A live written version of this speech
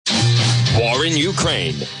in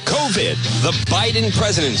Ukraine, COVID, the Biden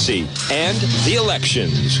presidency, and the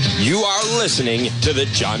elections. You are listening to The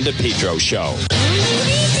John DePetro Show.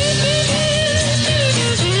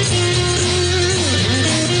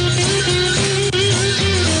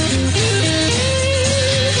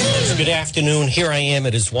 Good afternoon. Here I am.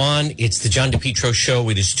 It is Juan. It's The John DePetro Show.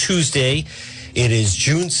 It is Tuesday. It is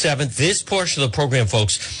June 7th. This portion of the program,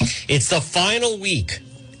 folks, it's the final week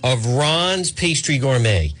of Ron's Pastry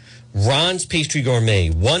Gourmet. Ron's Pastry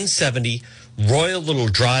Gourmet, 170 Royal Little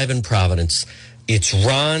Drive in Providence. It's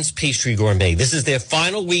Ron's Pastry Gourmet. This is their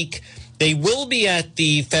final week. They will be at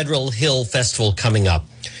the Federal Hill Festival coming up.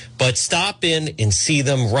 But stop in and see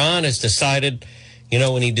them. Ron has decided,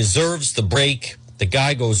 and he deserves the break. The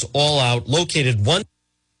guy goes all out. Located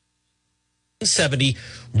 170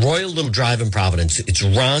 Royal Little Drive in Providence. It's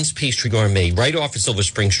Ron's Pastry Gourmet, right off of Silver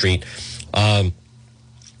Spring Street. And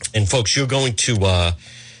folks, you're going to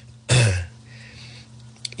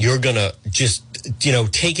just,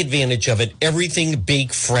 take advantage of it. Everything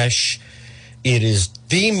baked fresh. It is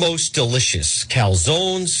the most delicious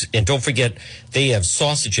calzones. And don't forget, they have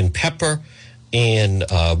sausage and pepper and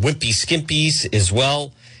Wimpy Skimpies as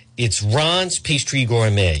well. It's Ron's Pastry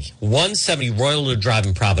Gourmet, 170 Royal Little Drive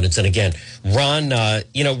in Providence. And again, Ron,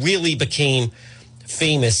 really became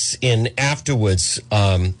famous in afterwards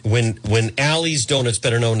when Allie's Donuts,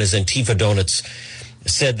 better known as Antifa Donuts,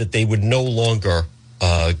 said that they would no longer,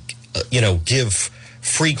 give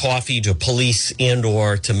free coffee to police and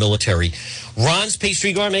or to military. Ron's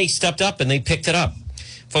Pastry Gourmet stepped up and they picked it up.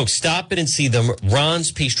 Folks, stop in and see them.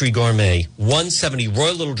 Ron's Pastry Gourmet, 170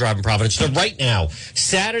 Royal Little Drive in Providence. So right now,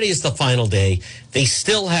 Saturday is the final day. They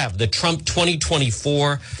still have the Trump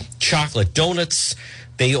 2024 chocolate donuts.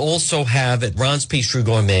 They also have at Ron's Pastry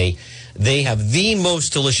Gourmet, they have the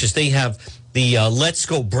most delicious. They have the Let's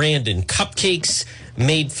Go Brandon cupcakes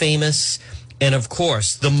made famous. And, of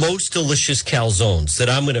course, the most delicious calzones that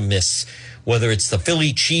I'm going to miss, whether it's the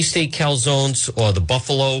Philly cheesesteak calzones or the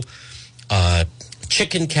buffalo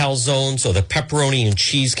chicken calzones or the pepperoni and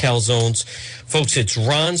cheese calzones. Folks, it's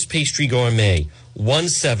Ron's Pastry Gourmet,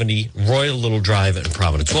 170 Royal Little Drive in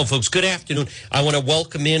Providence. Well, folks, good afternoon. I want to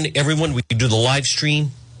welcome in everyone. We do the live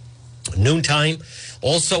stream noontime.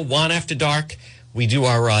 Also, Juan After Dark. We do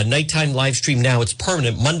our nighttime live stream now. It's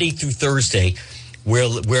permanent, Monday through Thursday.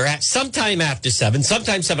 We're at sometime after 7,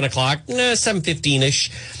 sometimes 7 o'clock, 7:15-ish.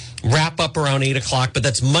 Wrap up around 8 o'clock, but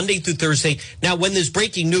that's Monday through Thursday. Now, when there's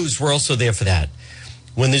breaking news, we're also there for that.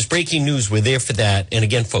 When there's breaking news, we're there for that. And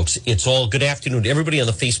again, folks, it's all good afternoon to everybody on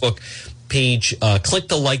the Facebook page. Click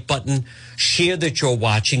the like button, share that you're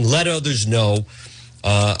watching, let others know.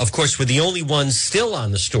 Of course, we're the only ones still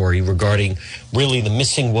on the story regarding really the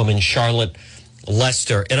missing woman, Charlotte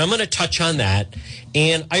Lester. And I'm going to touch on that.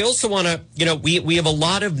 And I also want to, we have a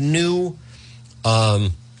lot of new,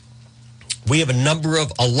 we have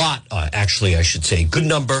good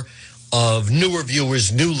number of newer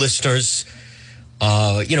viewers, new listeners.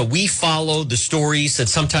 We follow the stories that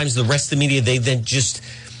sometimes the rest of the media, they then just,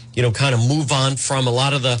 kind of move on from. A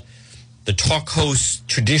lot of the talk hosts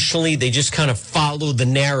traditionally, they just kind of follow the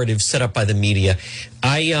narrative set up by the media.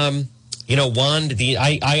 I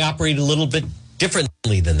operate a little bit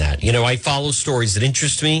differently than that. I follow stories that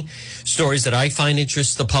interest me, stories that I find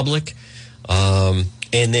interest the public. And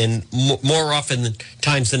then more often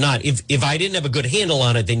times than not, if I didn't have a good handle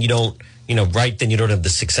on it, then you don't, then you don't have the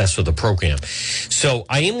success with the program. So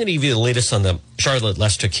I am going to give you the latest on the Charlotte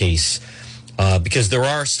Lester case because there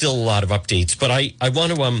are still a lot of updates. But I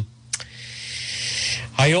want to,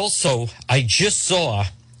 I just saw,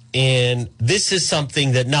 and this is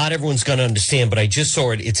something that not everyone's going to understand, but I just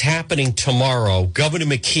saw it. It's happening tomorrow. Governor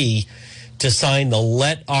McKee to sign the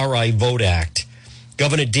Let RI Vote Act.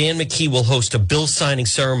 Governor Dan McKee will host a bill signing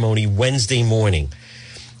ceremony Wednesday morning.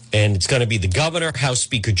 And it's going to be the governor, House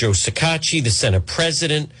Speaker Joe Shekarchi, the Senate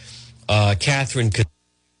President, Catherine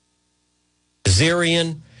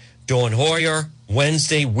Kazarian, Dawn Hoyer,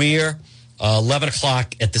 Wednesday, 11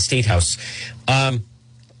 o'clock at the State House.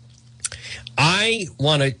 I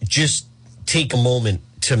want to just take a moment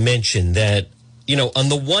to mention that, on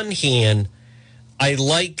the one hand, I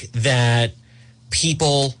like that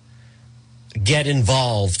people get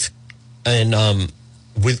involved in,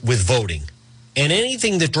 with voting. And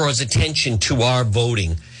anything that draws attention to our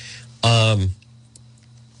voting, I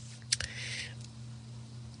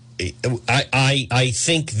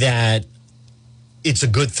think that it's a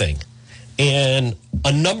good thing. And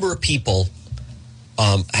a number of people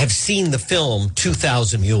have seen the film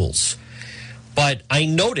 2,000 Mules. But I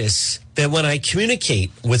notice that when I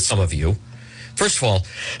communicate with some of you, first of all,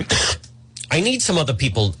 I need some other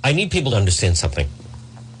people. I need people to understand something.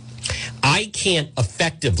 I can't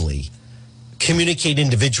effectively communicate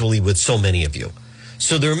individually with so many of you.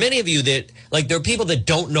 So there are many of you that, like, there are people that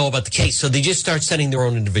don't know about the case, so they just start sending their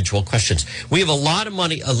own individual questions. We have a lot of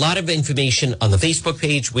money, a lot of information on the Facebook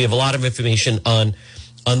page. We have a lot of information on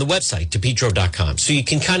the website, DePetro.com. So you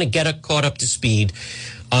can kind of get caught up to speed.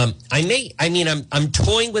 I'm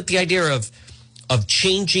toying with the idea of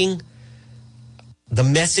changing the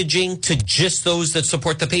messaging to just those that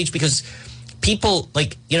support the page, because people,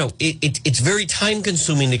 like, it's very time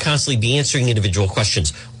consuming to constantly be answering individual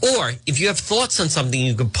questions. Or if you have thoughts on something,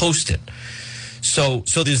 you can post it. So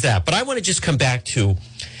there's that. But I want to just come back to,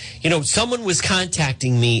 someone was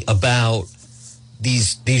contacting me about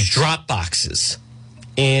these drop boxes.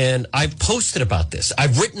 And I've posted about this.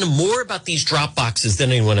 I've written more about these drop boxes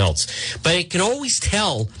than anyone else. But I can always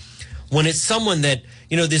tell when it's someone that,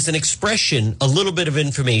 there's an expression, a little bit of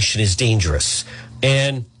information is dangerous.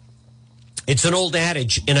 And it's an old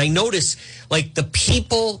adage. And I notice, like, the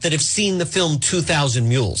people that have seen the film 2,000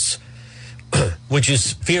 Mules, which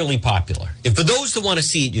is fairly popular. If for those that want to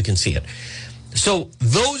see it, you can see it. So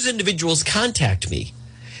those individuals contact me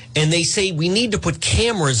and they say, we need to put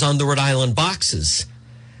cameras on the Rhode Island boxes.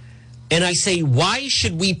 And I say, why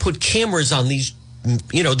should we put cameras on these,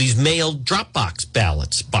 these mail Dropbox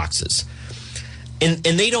boxes? And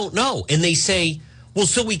they don't know. And they say, well,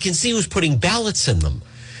 so we can see who's putting ballots in them.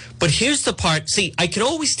 But here's the part. See, I can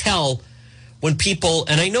always tell when people,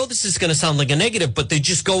 and I know this is going to sound like a negative, but they're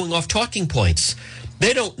just going off talking points.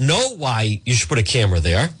 They don't know why you should put a camera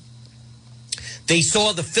there. They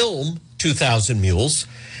saw the film 2,000 Mules,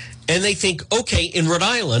 and they think, okay, in Rhode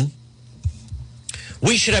Island,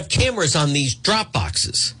 we should have cameras on these drop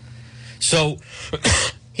boxes. So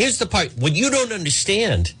here's the part. What you don't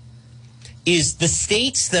understand is the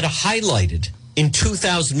states that are highlighted in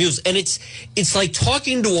 2,000 Mules. And it's like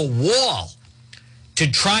talking to a wall to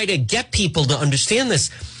try to get people to understand this.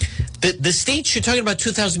 The states you're talking about,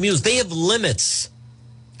 2,000 Mules, they have limits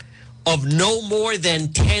of no more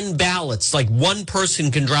than 10 ballots. Like one person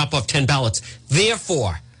can drop off 10 ballots.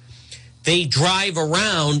 Therefore, they drive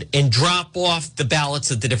around and drop off the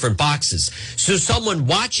ballots at the different boxes. So someone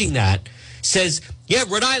watching that says, yeah,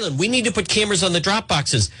 Rhode Island, we need to put cameras on the drop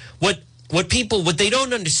boxes. What they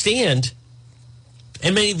don't understand,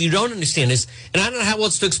 and many of you don't understand, is, and I don't know how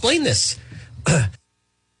else to explain this. Rhode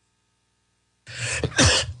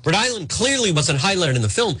Island clearly wasn't highlighted in the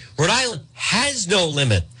film. Rhode Island has no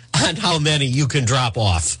limit on how many you can drop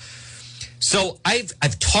off. So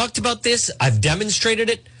I've talked about this. I've demonstrated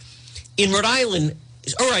it. In Rhode Island,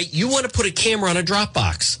 all right, you want to put a camera on a drop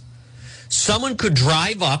box. Someone could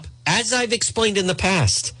drive up, as I've explained in the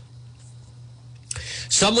past.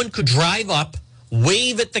 Someone could drive up,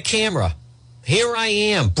 wave at the camera. Here I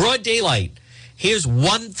am, broad daylight. Here's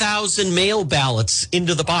 1,000 mail ballots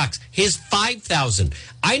into the box. Here's 5,000.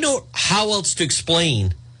 I know how else to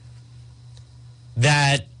explain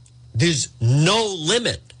that there's no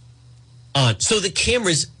limit on. So the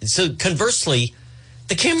cameras, so conversely,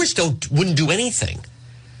 the cameras wouldn't do anything.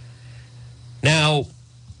 Now,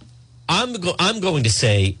 I'm going to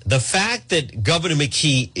say the fact that Governor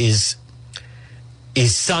McKee is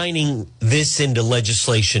signing this into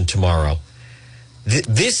legislation tomorrow.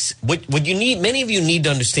 What you need, many of you need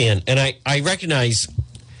to understand, and I recognize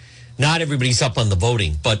not everybody's up on the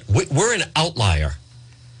voting, but we're an outlier.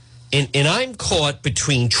 And I'm caught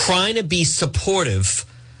between trying to be supportive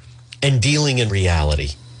and dealing in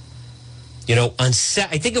reality.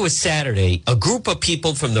 I think it was Saturday, a group of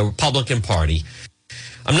people from the Republican Party,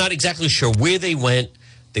 I'm not exactly sure where they went.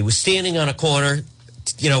 They were standing on a corner,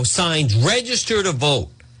 signs, register to vote.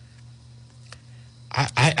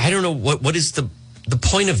 I don't know what is the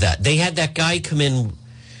point of that. They had that guy come in,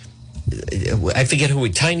 I forget who,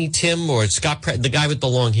 Tiny Tim or Scott Pratt, the guy with the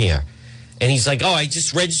long hair. And he's like, oh, I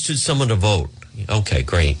just registered someone to vote. Okay,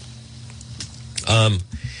 great.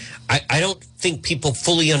 I don't think people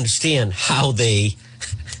fully understand how they're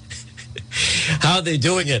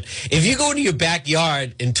doing it. If you go into your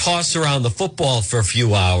backyard and toss around the football for a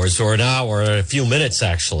few hours or an hour or a few minutes,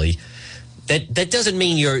 actually, that doesn't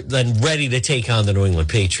mean you're then ready to take on the New England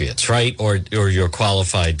Patriots, right? Or you're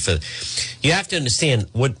qualified for. You have to understand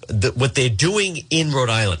what they're doing in Rhode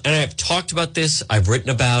Island. And I've talked about this. I've written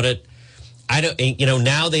about it.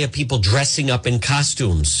 Now they have people dressing up in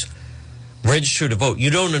costumes, register to vote. You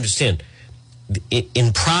don't understand.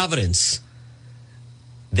 In Providence,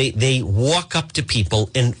 they walk up to people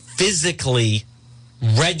and physically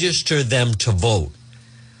register them to vote.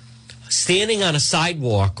 Standing on a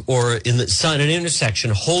sidewalk or in an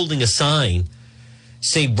intersection holding a sign,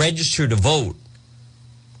 say register to vote.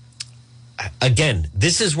 Again,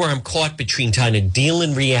 this is where I'm caught between trying to deal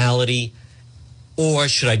in reality or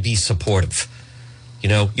should I be supportive? You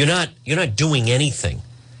know, you're not doing anything.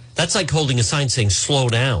 That's like holding a sign saying slow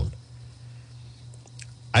down.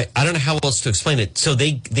 I don't know how else to explain it. So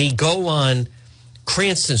they go on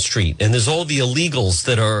Cranston Street, and there's all the illegals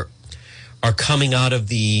that are coming out of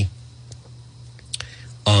the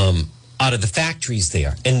factories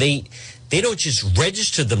there, and they don't just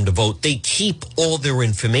register them to vote. They keep all their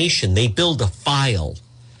information. They build a file.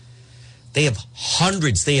 They have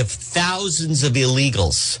hundreds, they have thousands of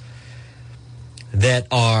illegals that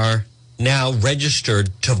are now registered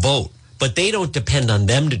to vote, but they don't depend on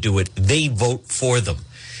them to do it. They vote for them.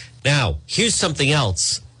 Now, here's something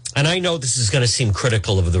else, and I know this is going to seem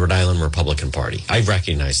critical of the Rhode Island Republican Party. I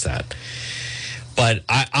recognize that. But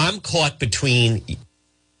I'm caught between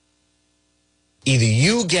either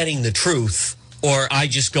you getting the truth or I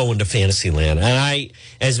just go into fantasy land. And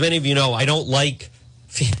as many of you know, I'm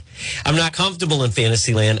not comfortable in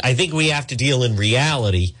fantasy land. I think we have to deal in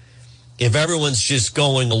reality. If everyone's just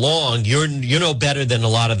going along, you're no better than a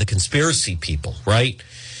lot of the conspiracy people, right?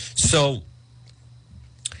 So,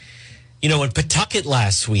 you know, in Pawtucket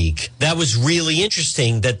last week, that was really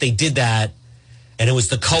interesting that they did that. And it was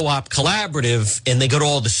the co-op collaborative, and they got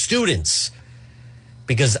all the students.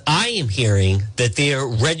 Because I am hearing that they're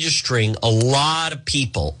registering a lot of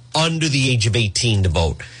people under the age of 18 to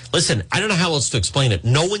vote. Listen, I don't know how else to explain it.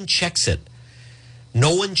 No one checks it.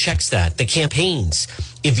 No one checks that. The campaigns.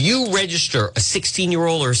 If you register a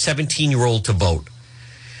 16-year-old or a 17-year-old to vote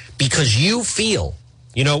because you feel,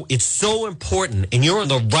 you know, it's so important and you're on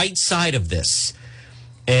the right side of this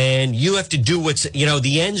and you have to do what's, you know,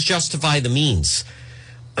 the ends justify the means.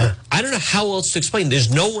 I don't know how else to explain.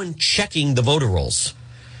 There's no one checking the voter rolls.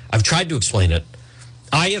 I've tried to explain it.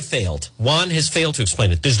 I have failed. Juan has failed to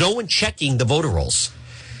explain it. There's no one checking the voter rolls.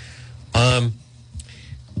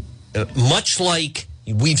 Much like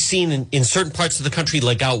we've seen in certain parts of the country,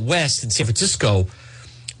 like out west in San Francisco,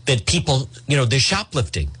 that people, you know, they're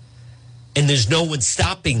shoplifting and there's no one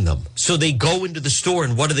stopping them. So they go into the store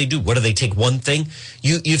and what do they do? What do they take one thing?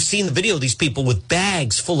 You've seen the video of these people with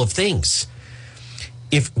bags full of things.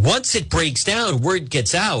 If once it breaks down, word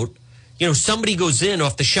gets out, you know, somebody goes in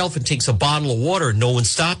off the shelf and takes a bottle of water and no one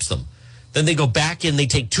stops them. Then they go back in, they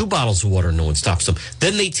take 2 bottles of water and no one stops them.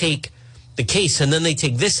 Then they take the case and then they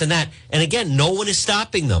take this and that. And again, no one is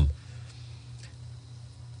stopping them.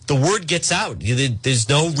 The word gets out. There's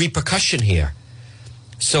no repercussion here.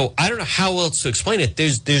 So I don't know how else to explain it.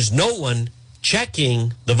 There's no one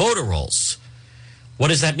checking the voter rolls. What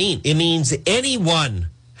does that mean? It means anyone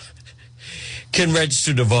can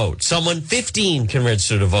register to vote. Someone 15 can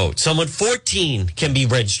register to vote. Someone 14 can be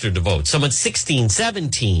registered to vote. Someone 16,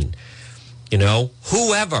 17, you know,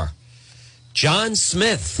 whoever. John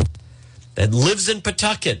Smith that lives in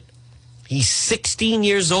Pawtucket. He's 16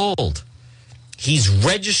 years old. He's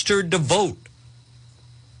registered to vote.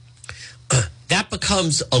 That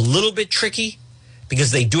becomes a little bit tricky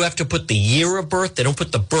because they do have to put the year of birth. They don't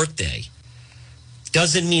put the birthday.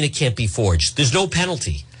 Doesn't mean it can't be forged. There's no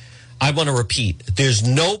penalty. I want to repeat, there's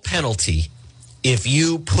no penalty if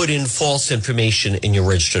you put in false information and you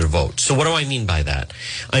register to vote. So what do I mean by that?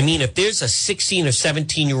 I mean, if there's a 16 or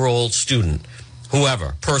 17-year-old student,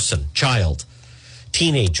 whoever, person, child,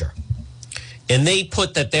 teenager, and they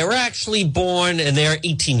put that they're actually born and they're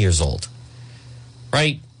 18 years old,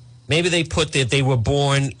 right? Maybe they put that they were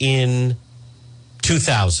born in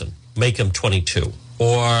 2000, make them 22,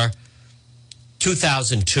 or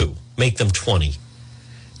 2002, make them 20.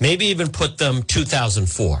 Maybe even put them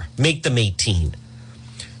 2004, make them 18.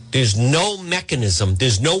 There's no mechanism.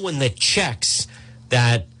 There's no one that checks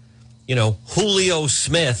that, you know, Julio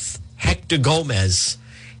Smith, Hector Gomez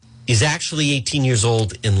is actually 18 years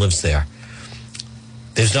old and lives there.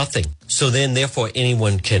 There's nothing. So then, therefore,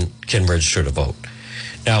 anyone can register to vote.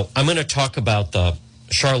 Now, I'm going to talk about the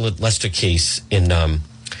Charlotte Lester case in,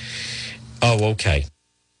 okay.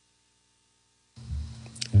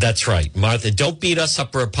 That's right. Martha, don't beat us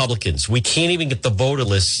up, Republicans. We can't even get the voter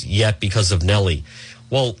list yet because of Nellie.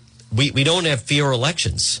 Well, we don't have fair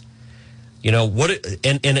elections. You know,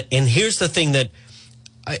 and here's the thing that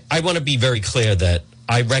I want to be very clear that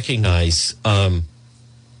I recognize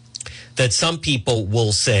that some people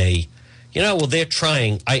will say, you know, well, they're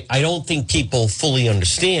trying. I don't think people fully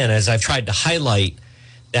understand, as I've tried to highlight,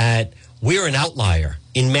 that we're an outlier.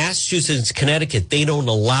 In Massachusetts, Connecticut, they don't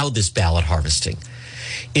allow this ballot harvesting.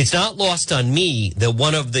 It's not lost on me that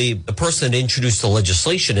one of the person that introduced the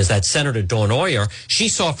legislation is that Senator Dawn Hoyer. She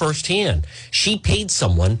saw firsthand. She paid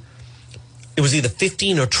someone, it was either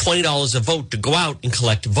 $15 or $20 a vote to go out and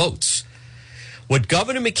collect votes. What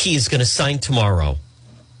Governor McKee is going to sign tomorrow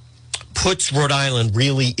puts Rhode Island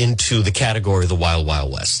really into the category of the Wild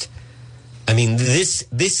Wild West. I mean, this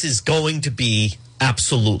is going to be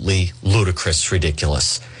absolutely ludicrous,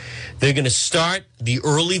 ridiculous. They're going to start the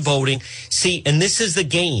early voting. See, and this is the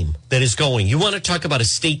game that is going. You want to talk about a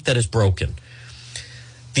state that is broken.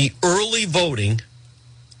 The early voting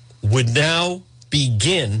would now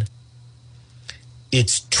begin.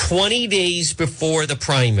 It's 20 days before the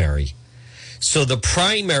primary. So the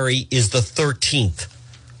primary is the 13th.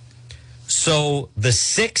 So the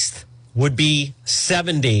 6th would be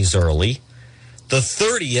 7 days early. The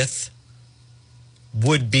 30th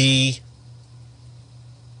would be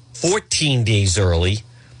 14 days early.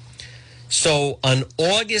 So on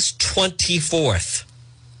August 24th,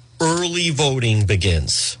 early voting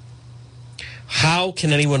begins. How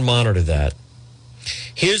can anyone monitor that?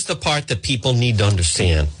 Here's the part that people need to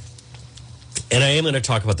understand. And I am going to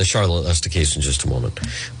talk about the Charlotte Lester case in just a moment.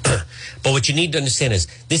 But what you need to understand is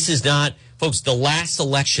this is not, folks, the last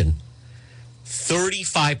election,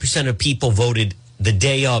 35% of people voted the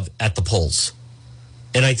day of at the polls.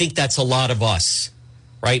 And I think that's a lot of us,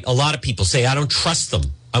 right? A lot of people say, I don't trust them.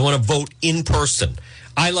 I want to vote in person.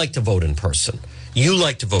 I like to vote in person. You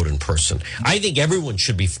like to vote in person. I think everyone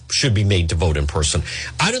should be made to vote in person.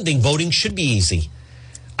 I don't think voting should be easy.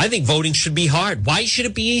 I think voting should be hard. Why should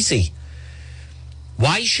it be easy?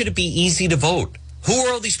 Why should it be easy to vote? Who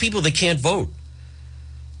are all these people that can't vote?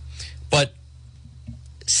 But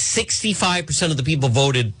 65% of the people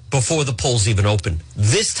voted before the polls even opened.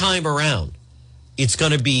 This time around, it's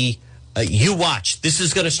going to be, you watch, this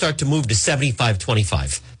is going to start to move to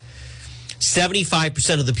 75-25.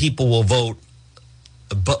 75% of the people will vote,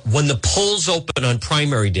 but when the polls open on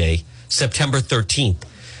primary day, September 13th,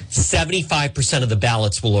 75% of the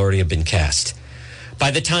ballots will already have been cast.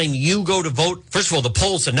 By the time you go to vote, first of all, the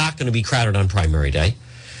polls are not going to be crowded on primary day.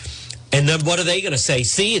 And then what are they going to say?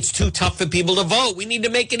 See, it's too tough for people to vote. We need to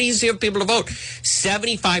make it easier for people to vote.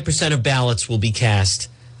 75% of ballots will be cast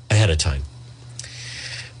ahead of time.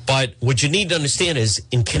 But what you need to understand is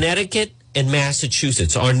in Connecticut and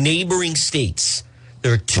Massachusetts, our neighboring states,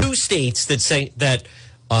 there are two states that say that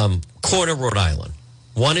corner Rhode Island.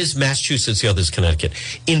 One is Massachusetts, the other is Connecticut.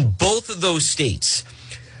 In both of those states,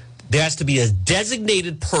 there has to be a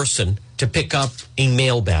designated person to pick up a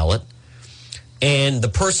mail ballot. And the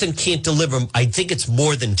person can't deliver, I think it's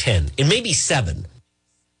more than 10. It may be 7,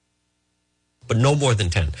 but no more than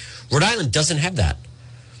 10. Rhode Island doesn't have that.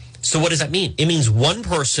 So what does that mean? It means one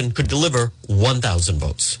person could deliver 1,000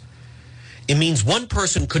 votes. It means one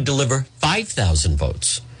person could deliver 5,000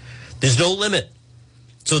 votes. There's no limit.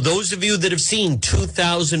 So those of you that have seen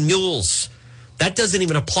 2,000 mules, that doesn't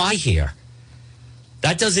even apply here.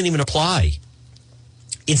 That doesn't even apply.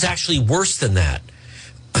 It's actually worse than that.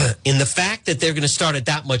 In the fact that they're going to start it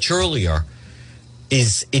that much earlier it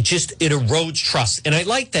erodes trust. And I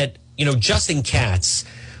like that, Justin Katz,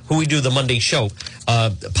 who we do the Monday show,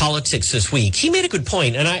 Politics This Week, he made a good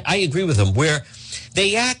point, and I agree with him, where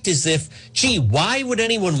they act as if, gee, why would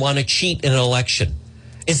anyone want to cheat in an election?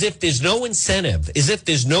 As if there's no incentive, as if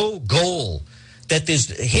there's no goal, that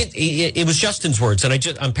it was Justin's words,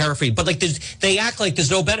 and I'm paraphrasing, but they act like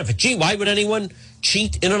there's no benefit. Gee, why would anyone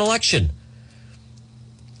cheat in an election?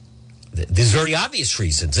 There's very obvious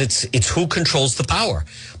reasons. It's who controls the power.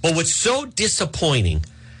 But what's so disappointing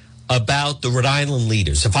about the Rhode Island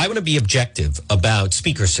leaders, if I want to be objective about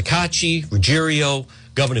Speaker Sacacci, Ruggiero,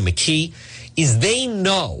 Governor McKee, is they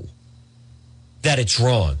know that it's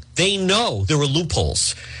wrong. They know there are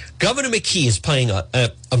loopholes. Governor McKee is playing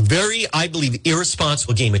a very, I believe,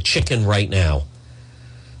 irresponsible game of chicken right now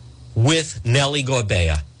with Nellie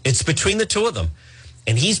Gorbea. It's between the two of them.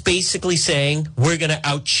 And he's basically saying, we're going to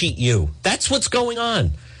out-cheat you. That's what's going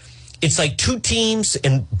on. It's like two teams,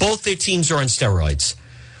 and both their teams are on steroids.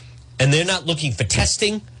 And they're not looking for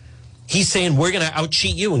testing. He's saying, we're going to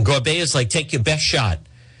out-cheat you. And Gorbea's like, take your best shot.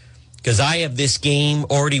 Because I have this game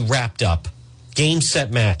already wrapped up. Game,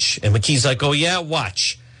 set, match. And McKee's like, oh, yeah,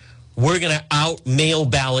 watch. We're going to out-mail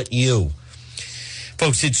ballot you.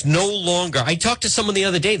 Folks, it's no longer. I talked to someone the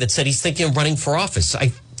other day that said he's thinking of running for office.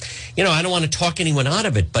 I don't want to talk anyone out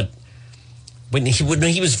of it, but when he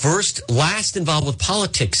was last involved with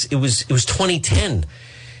politics, it was 2010.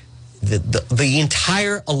 The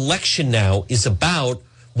entire election now is about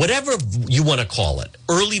whatever you want to call it.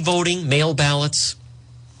 Early voting, mail ballots.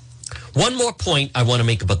 One more point I want to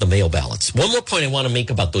make about the mail ballots. One more point I want to make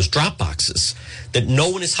about those drop boxes that no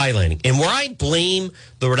one is highlighting. And where I blame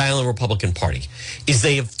the Rhode Island Republican Party is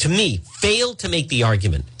they have, to me, failed to make the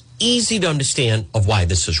argument easy to understand of why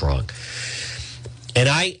this is wrong. And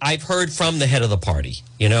I've heard from the head of the party,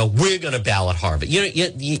 we're going to ballot Harvard.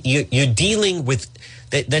 You're dealing with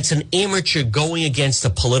That's an amateur going against a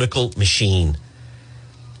political machine.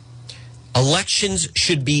 Elections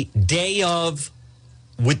should be day of,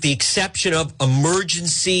 with the exception of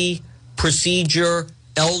emergency procedure.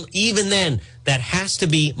 Even then, that has to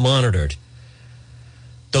be monitored.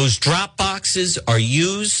 Those drop boxes are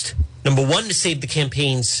used, number one, to save the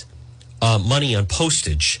campaign's money on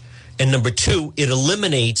postage. And number two, it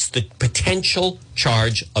eliminates the potential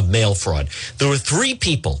charge of mail fraud. There were 3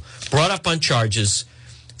 people brought up on charges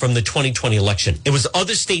from the 2020 election. It was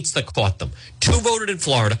other states that caught them. 2 voted in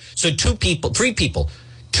Florida. So 3 people.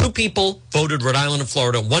 2 people voted Rhode Island and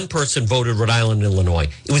Florida. 1 person voted Rhode Island and Illinois.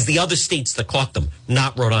 It was the other states that caught them,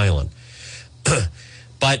 not Rhode Island.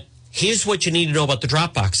 But here's what you need to know about the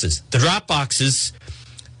drop boxes. The drop boxes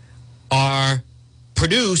are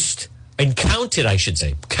produced and counted, I should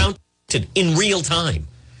say, counted in real time.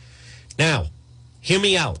 Now, hear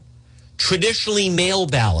me out. Traditionally, mail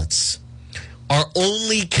ballots are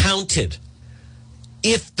only counted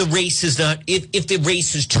if the race is not, if the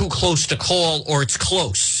race is too close to call or it's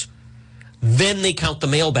close. Then they count the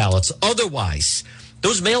mail ballots. Otherwise,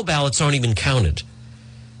 those mail ballots aren't even counted.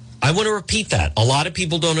 I want to repeat that. A lot of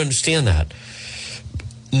people don't understand that.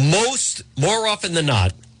 More often than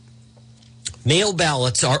not, mail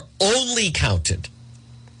ballots are only counted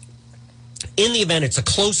in the event it's a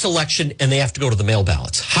close election and they have to go to the mail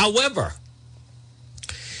ballots. However,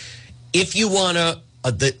 if you want to,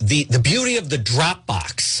 the beauty of the drop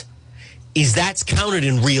box is that's counted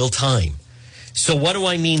in real time. So what do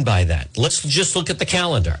I mean by that? Let's just look at the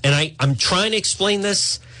calendar. And I'm trying to explain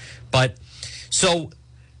this, but so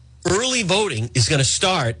early voting is going to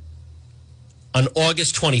start on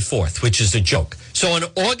August 24th, which is a joke. So on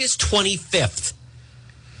August 25th,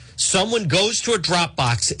 someone goes to a drop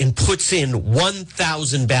box and puts in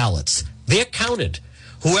 1,000 ballots. They're counted.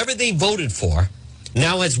 Whoever they voted for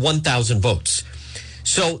now has 1,000 votes.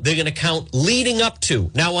 So they're going to count leading up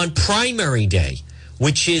to. Now on primary day,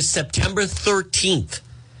 which is September 13th,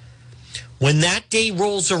 when that day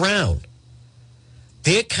rolls around,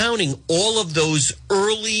 they're counting all of those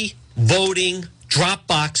early voting drop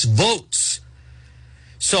box votes.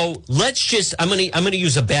 So let's just, I'm going to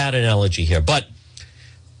use a bad analogy here, but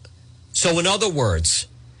so in other words,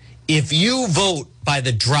 if you vote by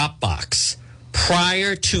the drop box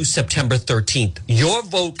prior to September 13th, your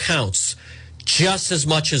vote counts just as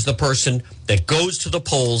much as the person that goes to the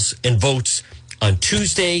polls and votes on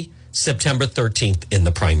Tuesday, September 13th in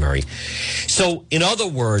the primary. So in other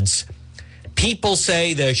words, people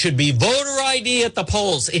say there should be voter ID at the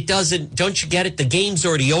polls. It doesn't, don't you get it? The game's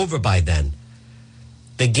already over by then.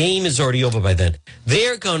 The game is already over by then.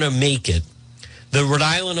 They're going to make it. The Rhode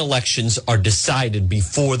Island elections are decided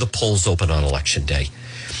before the polls open on Election Day.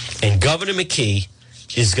 And Governor McKee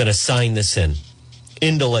is going to sign this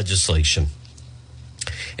into legislation.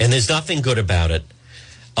 And there's nothing good about it.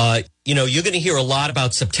 You're going to hear a lot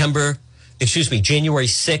about January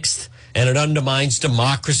 6th, and it undermines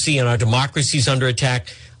democracy, and our democracy is under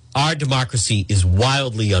attack. Our democracy is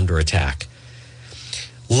wildly under attack.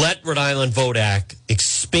 Let Rhode Island Vote Act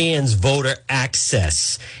expands voter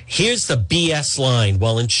access. Here's the BS line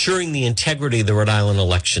while ensuring the integrity of the Rhode Island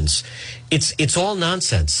elections. It's all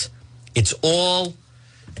nonsense. It's all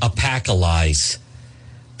a pack of lies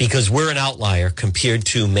because we're an outlier compared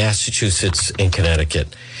to Massachusetts and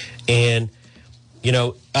Connecticut. And,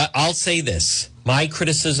 I'll say this. My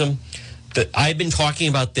criticism, that I've been talking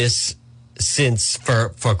about this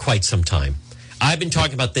for quite some time. I've been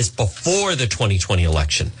talking about this before the 2020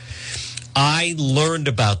 election. I learned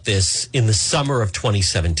about this in the summer of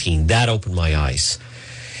 2017. That opened my eyes.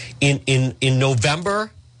 In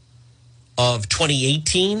November of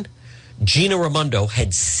 2018, Gina Raimondo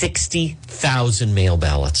had 60,000 mail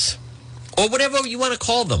ballots, or whatever you want to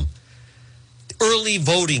call them, early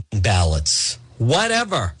voting ballots,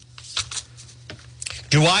 whatever.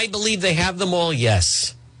 Do I believe they have them all?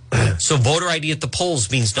 Yes. So voter ID at the polls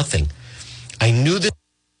means nothing. I knew that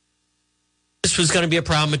this was going to be a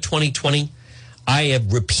problem in 2020. I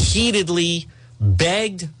have repeatedly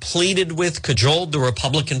begged, pleaded with, cajoled the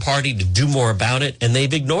Republican Party to do more about it, and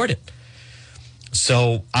they've ignored it.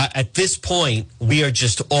 So at this point, we are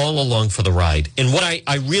just all along for the ride. And what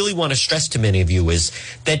I really want to stress to many of you is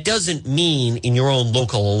that doesn't mean in your own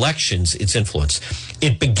local elections its influence.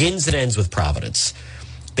 It begins and ends with Providence.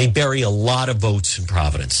 They bury a lot of votes in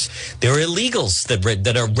Providence. There are illegals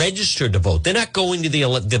that are registered to vote. They're not going to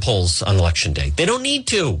the polls on Election Day. They don't need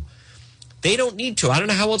to. They don't need to. I don't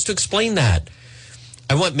know how else to explain that.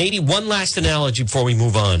 I want maybe one last analogy before we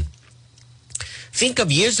move on. Think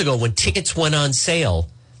of years ago when tickets went on sale.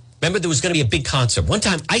 Remember, there was going to be a big concert. One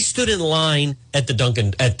time, I stood in line at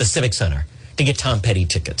the Civic Center to get Tom Petty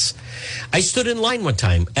tickets. I stood in line one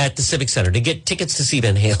time at the Civic Center to get tickets to see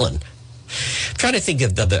Van Halen. I'm trying to think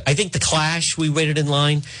of I think the Clash, we waited in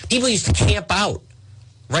line. People used to camp out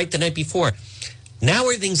right the night before. Now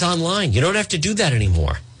everything's online. You don't have to do that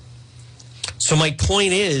anymore. So my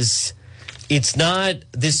point is, it's not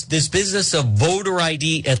this business of voter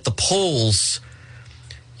ID at the polls.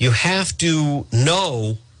 You have to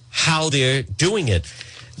know how they're doing it.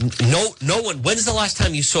 No one. When's the last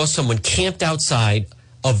time you saw someone camped outside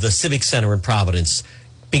of the Civic Center in Providence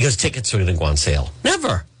because tickets are going to go on sale?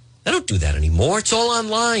 Never. They don't do that anymore. It's all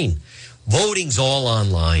online. Voting's all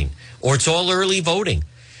online, or it's all early voting.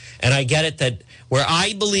 And I get it that where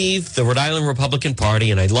I believe the Rhode Island Republican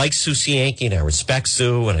Party, and I like Sue Cienki, and I respect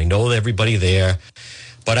Sue, and I know everybody there,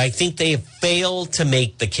 but I think they have failed to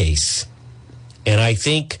make the case. And I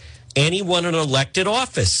think anyone in an elected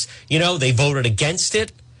office, they voted against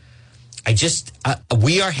it.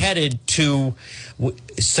 We are headed to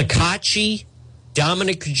Sakachi,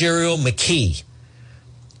 Dominic Ruggiero, McKee.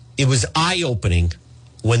 It was eye-opening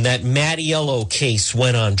when that Mattiello case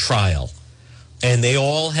went on trial. And they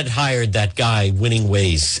all had hired that guy, Winning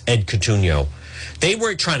Ways, Ed Cotugno. They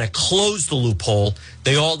weren't trying to close the loophole.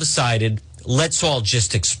 They all decided, let's all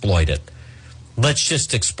just exploit it. Let's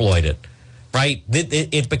just exploit it, right?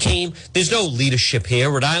 It became, there's no leadership here.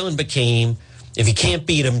 Rhode Island became, if you can't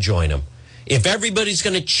beat them, join them. If everybody's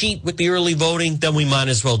going to cheat with the early voting, then we might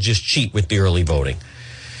as well just cheat with the early voting.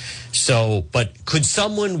 So, but could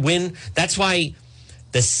someone win? That's why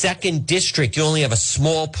the second district, you only have a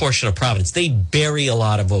small portion of Providence. They bury a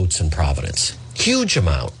lot of votes in Providence. Huge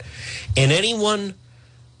amount. And anyone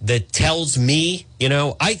that tells me,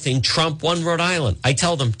 I think Trump won Rhode Island, I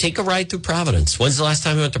tell them, take a ride through Providence. When's the last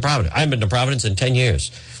time you went to Providence? I haven't been to Providence in 10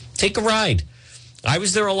 years. Take a ride. I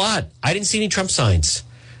was there a lot. I didn't see any Trump signs.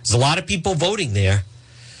 There's a lot of people voting there.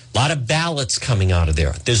 A lot of ballots coming out of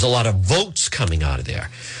there. There's a lot of votes coming out of there.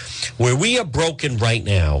 Where we are broken right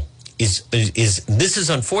now is this is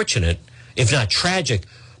unfortunate, if not tragic.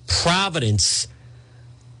 Providence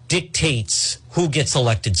dictates who gets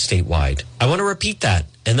elected statewide. I want to repeat that,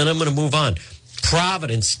 and then I'm going to move on.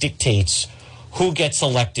 Providence dictates who gets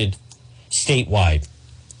elected statewide.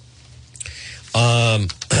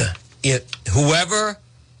 Whoever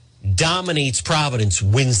dominates Providence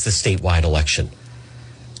wins the statewide election.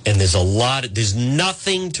 And there's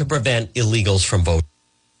nothing to prevent illegals from voting.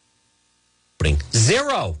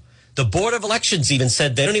 Zero. The Board of Elections even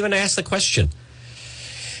said they don't even ask the question.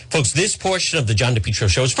 Folks, this portion of the John DePietro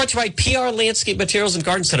Show is brought to you by PR Landscape Materials and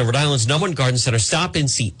Garden Center, Rhode Island's #1 garden center. Stop in,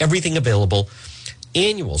 see everything available.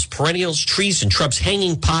 Annuals, perennials, trees and shrubs,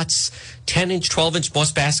 hanging pots, 10-inch, 12-inch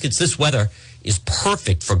moss baskets. This weather is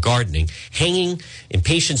perfect for gardening. Hanging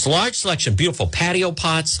impatiens, large selection, beautiful patio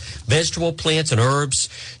pots, vegetable plants and herbs,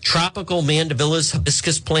 tropical mandevillas,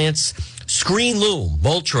 hibiscus plants, screen loom,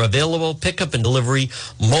 mulch are available, pickup and delivery,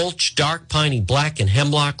 mulch, dark piney, black and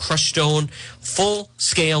hemlock, crushed stone,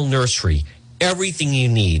 full-scale nursery, everything you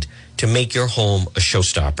need to make your home a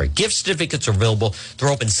showstopper. Gift certificates are available. They're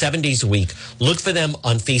open 7 days a week. Look for them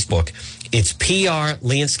on Facebook. It's PR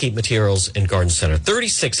Landscape Materials and Garden Center,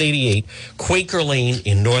 3688 Quaker Lane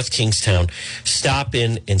in North Kingstown. Stop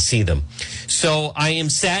in and see them. So I am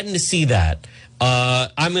saddened to see that.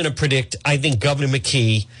 I'm going to predict, I think Governor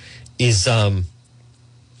McKee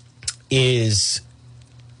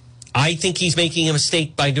I think he's making a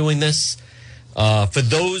mistake by doing this. For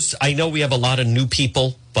those, I know we have a lot of new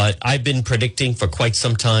people, but I've been predicting for quite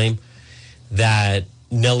some time that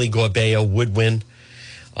Nellie Gorbea would win.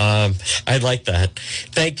 I like that.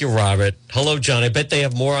 Thank you, Robert. Hello, John. I bet they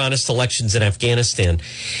have more honest elections in Afghanistan.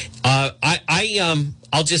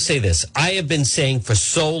 I'll just say this. I have been saying for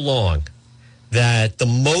so long that the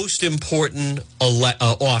most important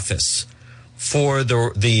office for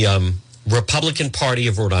the Republican Party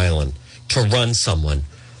of Rhode Island to run someone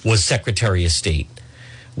was Secretary of State.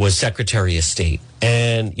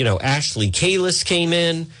 And, Ashley Kalis came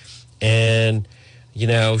in and,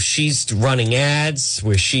 she's running ads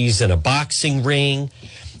where she's in a boxing ring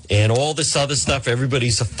and all this other stuff.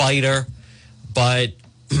 Everybody's a fighter. But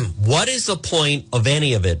what is the point of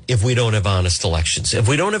any of it if we don't have honest elections? If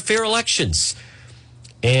we don't have fair elections?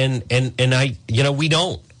 And we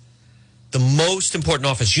don't. The most important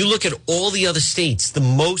office, you look at all the other states, the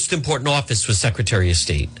most important office was Secretary of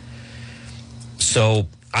State. So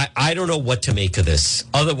I don't know what to make of this.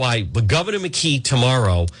 Otherwise, but Governor McKee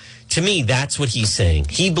tomorrow, to me, that's what he's saying.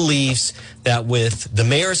 He believes that with the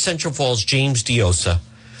mayor of Central Falls, James Diossa,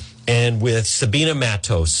 and with Sabina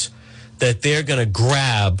Matos, that they're going to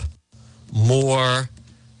grab more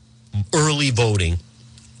early voting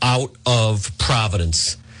out of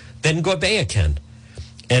Providence than Gorbea can.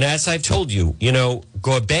 And as I've told you,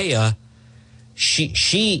 Gorbea,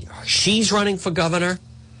 she's running for governor,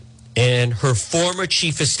 and her former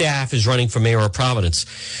chief of staff is running for mayor of Providence.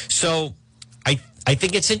 So I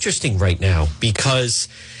think it's interesting right now because,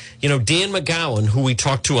 Dan McGowan, who we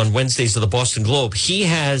talked to on Wednesdays of the Boston Globe, he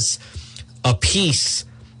has a piece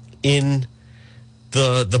in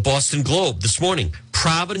the Boston Globe this morning.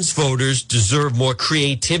 Providence voters deserve more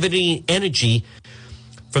creativity and energy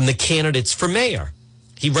from the candidates for mayor.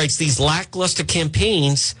 He writes, these lackluster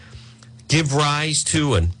campaigns give rise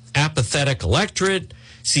to an apathetic electorate,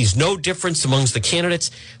 sees no difference amongst the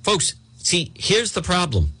candidates. Folks, see, here's the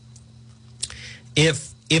problem.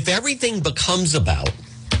 If everything becomes about,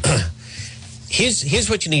 here's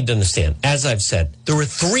what you need to understand. As I've said, there are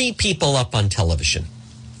 3 people up on television.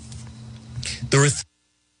 There are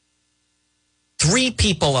 3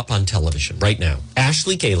 people up on television right now.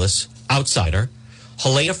 Ashley Kalis, outsider.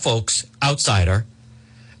 Helena Folks, outsider.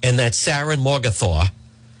 And that's Sarah Morgenthau,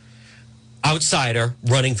 outsider,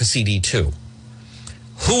 running for CD2.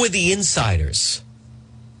 Who are the insiders?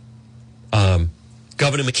 Governor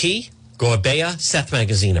McKee, Gorbea, Seth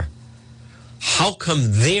Magaziner. How come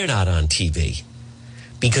they're not on TV?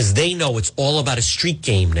 Because they know it's all about a street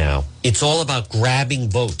game now. It's all about grabbing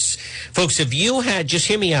votes. Folks, if you had, just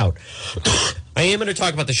hear me out. I am going to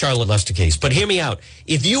talk about the Charlotte Lester case, but hear me out.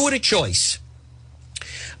 If you had a choice,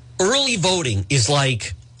 early voting is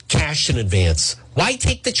like cash in advance. Why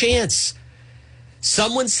take the chance?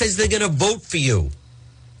 Someone says they're going to vote for you,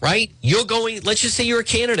 right? You're going, let's just say you're a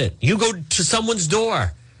candidate. You go to someone's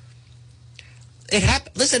door. It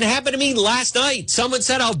happened to me last night. Someone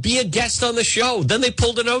said, I'll be a guest on the show. Then they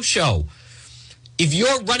pulled a no-show. If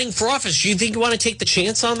you're running for office, do you think you want to take the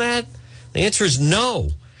chance on that? The answer is no.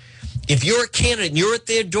 If you're a candidate and you're at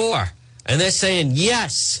their door and they're saying,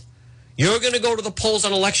 yes, you're going to go to the polls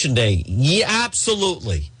on election day. Yeah,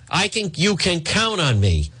 absolutely. You can count on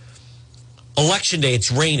me. Election day,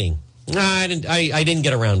 it's raining. I didn't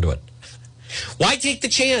get around to it. Why take the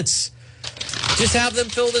chance? Just have them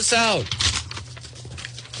fill this out.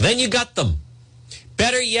 Then you got them.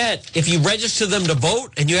 Better yet, if you register them to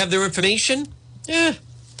vote and you have their information,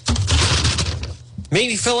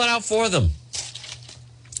 maybe fill it out for them.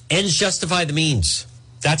 Ends justify the means.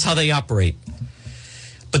 That's how they operate.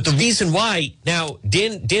 But the reason why, now,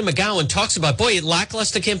 Dan McGowan talks about,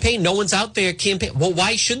 lackluster campaign. No one's out there campaign. Well,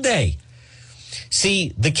 why should they?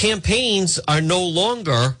 See, the campaigns are no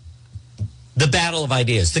longer the battle of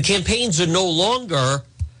ideas. The campaigns are no longer,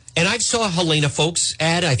 and I saw Helena Folks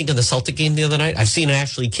ad, I think in the Celtic game the other night. I've seen an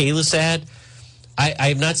Ashley Kalis ad. I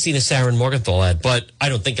have not seen a Sarah Morgenthau ad, but I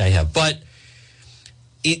don't think I have. But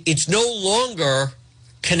it's no longer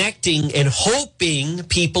connecting and hoping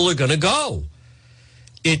people are going to go.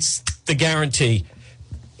 It's the guarantee.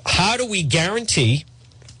 How do we guarantee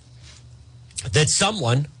that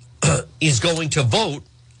someone is going to vote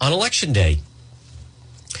on election day?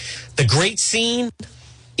 The great scene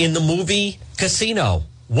in the movie Casino.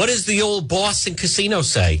 What does the old boss in Casino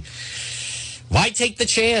say? Why take the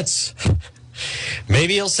chance?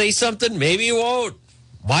 Maybe he'll say something, maybe he won't.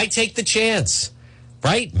 Why take the chance?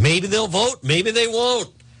 Right? Maybe they'll vote, maybe they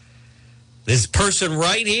won't. This person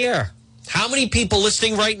right here. How many people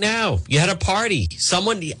listening right now? You had a party.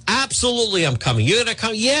 Someone, absolutely, I'm coming. You're going to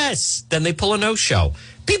come? Yes. Then they pull a no-show.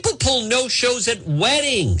 People pull no-shows at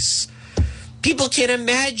weddings. People can't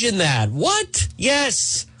imagine that. What?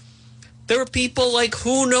 Yes. There are people like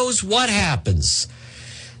who knows what happens.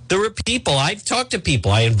 There are people, I've talked to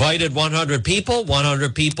people. I invited 100 people.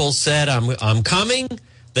 100 people said, I'm coming.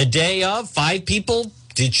 The day of, 5 people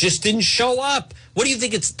just didn't show up. What do you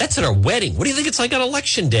think that's at a wedding. What do you think it's like on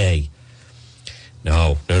election day?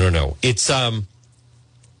 No. It's the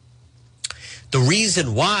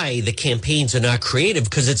reason why the campaigns are not creative,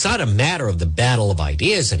 because it's not a matter of the battle of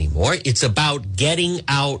ideas anymore. It's about getting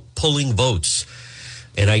out, pulling votes.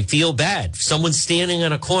 And I feel bad. Someone's standing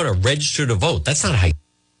on a corner, register to vote. That's not how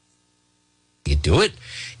you do it.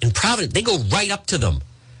 In Providence, they go right up to them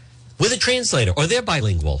with a translator, or they're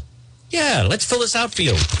bilingual. Yeah, let's fill this out for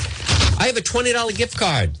you. I have a $20 gift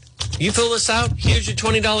card. You fill this out, here's your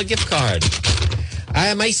 $20 gift card.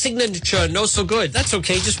 My signature, no so good. That's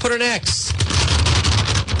okay, just put an X.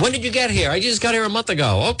 When did you get here? I just got here a month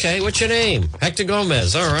ago. Okay, what's your name? Hector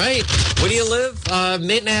Gomez, all right. Where do you live?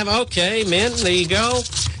 Minton Ave. Okay, Minton, there you go.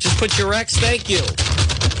 Just put your X, thank you.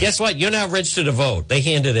 Guess what? You're now registered to vote. They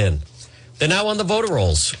hand it in. They're now on the voter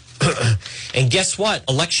rolls. And guess what?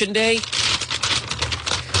 Election day,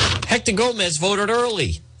 Hector Gomez voted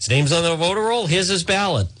early. His name's on the voter roll. Here's his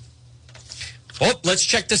ballot. Oh, let's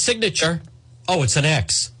check the signature. Oh, it's an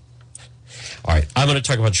X. All right, I'm going to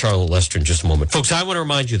talk about Charlotte Lester in just a moment. Folks, I want to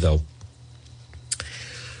remind you, though,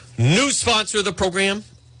 new sponsor of the program,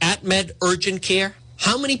 AtMed Urgent Care.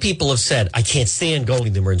 How many people have said, I can't stand going to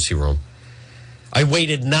the emergency room? I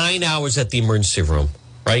waited 9 hours at the emergency room,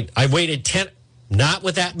 right? I waited 10, not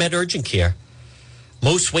with AtMed Urgent Care.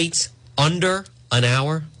 Most waits under an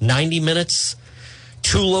hour, 90 minutes,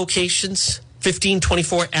 2 locations,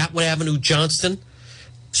 1524 Atwood Avenue, Johnston,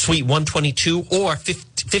 Suite 122, or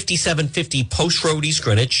 5750 Post Road, East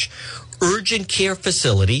Greenwich. Urgent care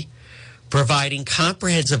facility providing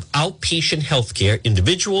comprehensive outpatient health care.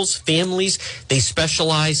 Individuals, families, they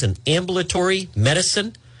specialize in ambulatory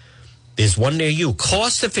medicine. There's one near you.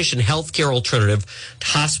 Cost-efficient healthcare alternative to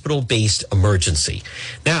hospital-based emergency.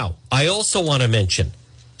 Now, I also want to mention,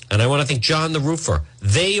 and I want to thank John the Roofer,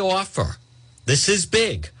 they offer, this is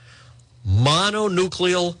big,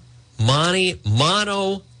 mononuclear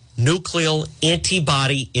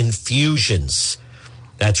antibody infusions.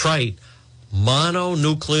 That's right,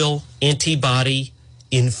 mononuclear antibody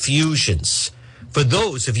infusions. For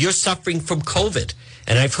those, if you're suffering from COVID,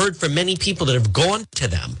 and I've heard from many people that have gone to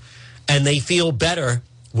them, and they feel better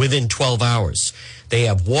within 12 hours. They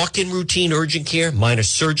have walk-in routine urgent care, minor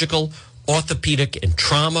surgical, orthopedic and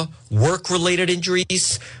trauma, work-related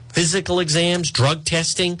injuries, physical exams, drug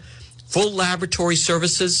testing, full laboratory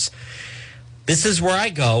services. This is where I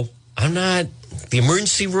go. I'm not the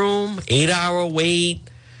emergency room, 8-hour wait.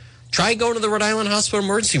 Try going to the Rhode Island Hospital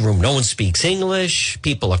emergency room. No one speaks English.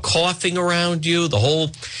 People are coughing around you.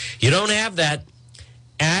 You don't have that.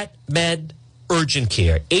 AtMed Urgent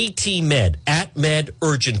Care, AtMed, AtMed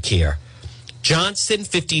Urgent Care. Johnston,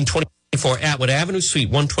 1524 Atwood Avenue, Suite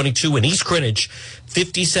 122 in East Greenwich,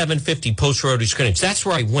 5750 Post Road, East Greenwich. That's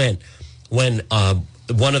where I went when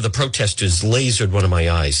one of the protesters lasered one of my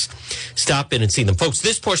eyes. Stop in and see them. Folks,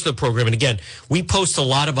 this portion of the program, and again, we post a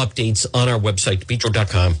lot of updates on our website,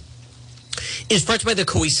 depetro.com, is brought to you by the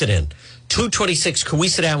Cohasset Inn. 226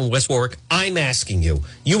 Cohasset Avenue, West Warwick. I'm asking you,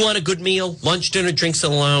 you want a good meal, lunch, dinner, drinks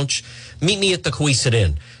in the lounge? Meet me at the Cohasset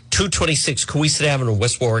Inn, 226 Cohasset Avenue,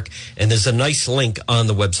 West Warwick, and there's a nice link on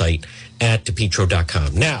the website at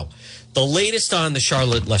depetro.com. Now, the latest on the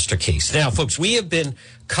Charlotte Lester case. Now, folks, we have been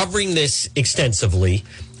covering this extensively,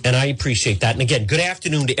 and I appreciate that. And again, good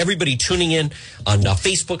afternoon to everybody tuning in on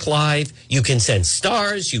Facebook Live. You can send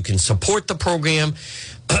stars. You can support the program.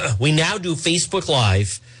 We now do Facebook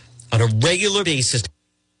Live on a regular basis.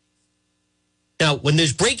 Now, when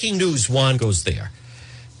there's breaking news, Juan goes there,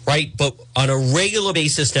 right? But on a regular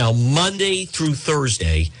basis now, Monday through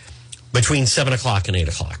Thursday, between 7 o'clock and 8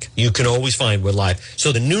 o'clock. You can always find we're live.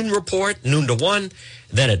 So the noon report, noon to 1,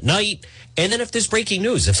 then at night. And then if there's breaking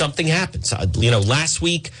news, if something happens. Last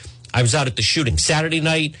week, I was out at the shooting. Saturday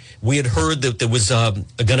night, we had heard that there was going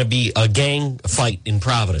to be a gang fight in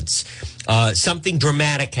Providence. Something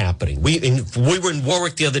dramatic happening. We were in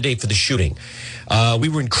Warwick the other day for the shooting. We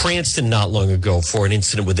were in Cranston not long ago for an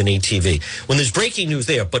incident with an ATV. When there's breaking news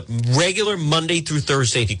there, but regular Monday through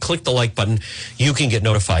Thursday, if you click the like button, you can get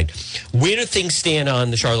notified. Where do things stand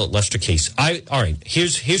on the Charlotte Lester case? All right,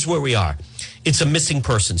 here's where we are. It's a missing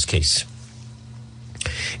persons case.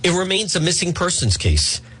 It remains a missing persons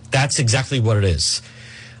case. That's exactly what it is.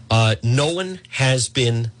 No one has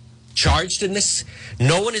been charged in this.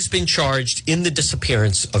 No one has been charged in the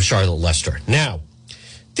disappearance of Charlotte Lester. Now,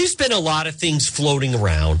 there's been a lot of things floating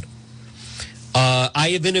around. I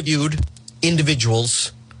have interviewed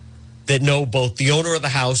individuals that know both the owner of the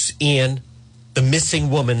house and the missing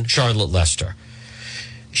woman, Charlotte Lester.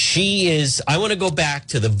 I want to go back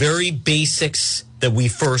to the very basics that we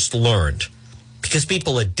first learned, because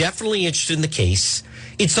people are definitely interested in the case.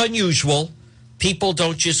 It's unusual. People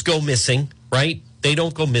don't just go missing, right? They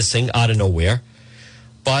don't go missing out of nowhere.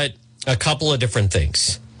 But a couple of different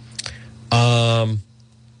things. Hold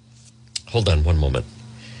on one moment.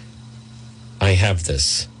 I have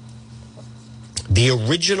this. The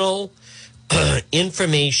original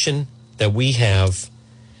information that we have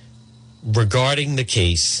regarding the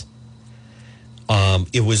case,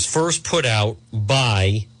 it was first put out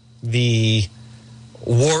by the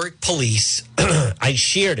Warwick Police. I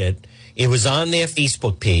shared it. It was on their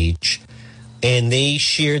Facebook page, and they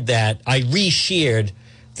shared that. I reshared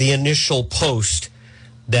the initial post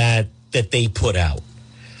that they put out.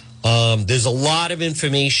 There's a lot of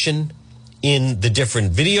information in the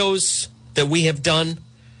different videos that we have done,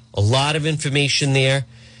 a lot of information there.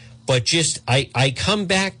 But just, I come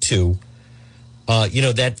back to,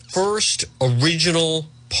 that first original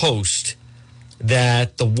post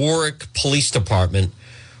that the Warwick Police Department,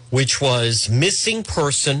 which was missing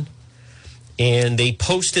person, and they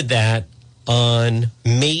posted that on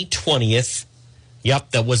May 20th.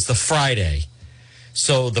 Yep, that was the Friday.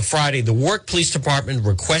 So the Friday, the Warwick Police Department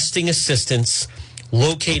requesting assistance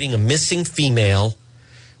locating a missing female,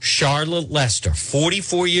 Charlotte Lester,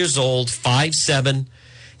 44 years old, 5'7",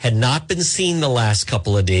 had not been seen the last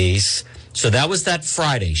couple of days. So that was that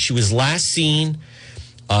Friday. She was last seen,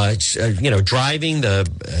 driving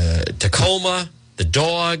the Tacoma, the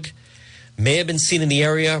dog. May have been seen in the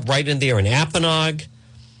area right in there in Apponaug.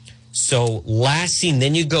 So last seen,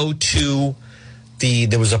 then you go to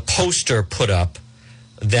there was a poster put up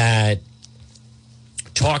that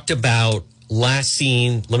talked about last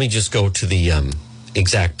seen. Let me just go to the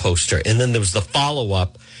exact poster. And then there was the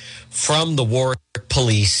follow-up from the Warwick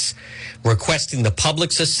Police requesting the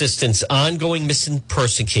public's assistance, ongoing missing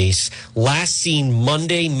person case, last seen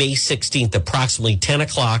Monday, May 16th, approximately 10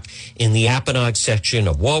 o'clock in the Apponaug section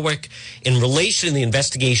of Warwick. In relation to the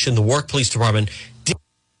investigation, the Warwick Police Department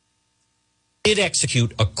did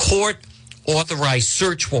execute a court-authorized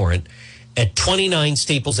search warrant at 29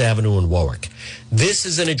 Staples Avenue in Warwick. This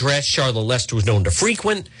is an address Charlotte Lester was known to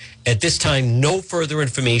frequent. At this time, no further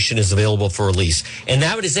information is available for release. And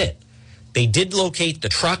that is it. They did locate the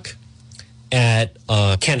truck at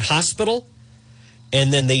Kent Hospital,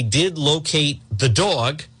 and then they did locate the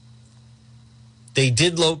dog. The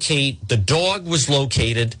dog was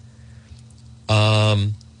located.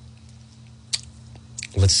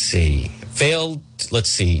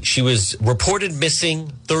 She was reported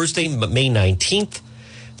missing Thursday, May 19th.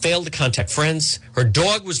 Failed to contact friends. Her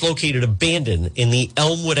dog was located abandoned in the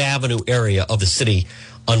Elmwood Avenue area of the city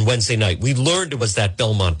on Wednesday night. We learned it was that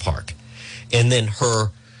Belmont Park. And then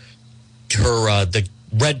the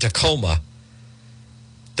red Tacoma,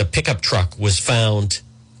 the pickup truck, was found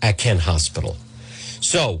at Kent Hospital.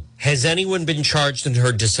 So, has anyone been charged in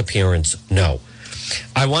her disappearance? No.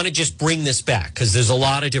 I want to just bring this back because there's a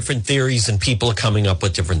lot of different theories and people are coming up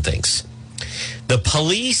with different things. The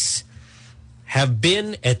police have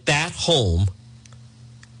been at that home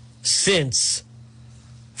since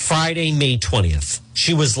Friday, May 20th.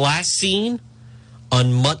 She was last seen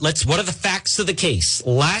on what are the facts of the case?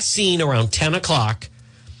 Last seen around 10 o'clock,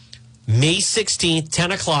 May 16th,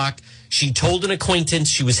 10 o'clock. She told an acquaintance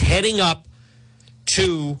she was heading up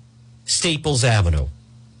to Staples Avenue.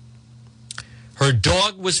 Her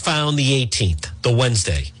dog was found the 18th, the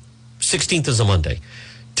Wednesday. 16th is a Monday.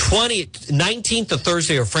 19th, the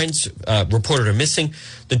Thursday, her friends reported her missing.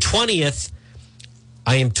 The 20th,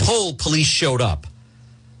 I am told police showed up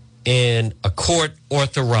in a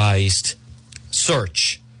court-authorized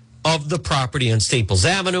search of the property on Staples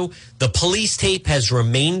Avenue. The police tape has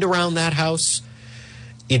remained around that house.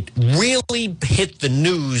 It really hit the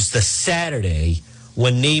news the Saturday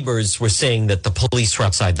when neighbors were saying that the police were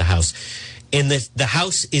outside the house. And the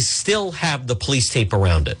house is still have the police tape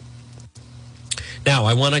around it. Now,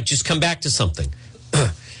 I want to just come back to something.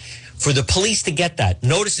 For the police to get that,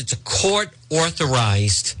 notice it's a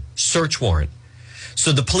court-authorized search warrant.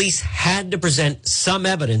 So the police had to present some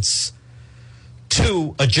evidence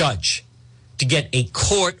to a judge to get a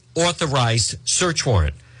court-authorized search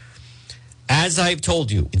warrant. As I've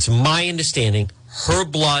told you, it's my understanding her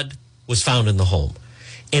blood was found in the home.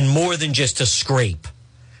 And more than just a scrape.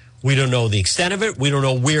 We don't know the extent of it. We don't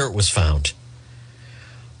know where it was found.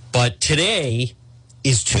 But today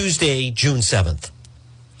is Tuesday, June 7th.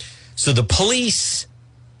 So the police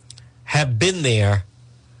have been there.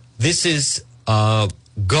 This is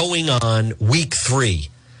going on week 3.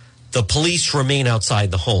 The police remain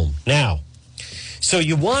outside the home. Now, so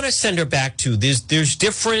you want to send her back to, there's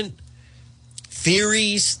different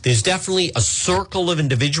theories. There's definitely a circle of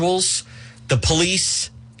individuals. The police,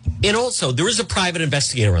 and also there is a private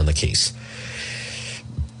investigator on the case.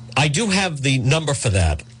 I do have the number for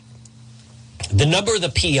that. The number of the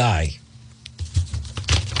PI,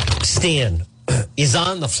 Stan, is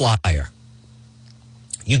on the flyer.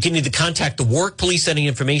 You can either contact the Warwick Police, any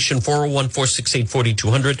information,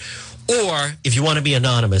 401-468-4200, or if you want to be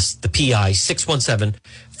anonymous, the PI,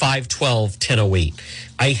 617-512-1008.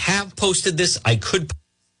 I have posted this. I could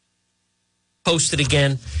post it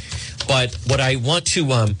again, but what I want to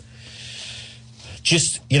I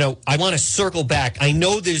want to circle back. I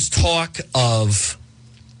know there's talk of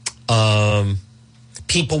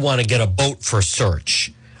people want to get a boat for a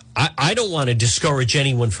search. I don't want to discourage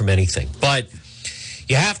anyone from anything, but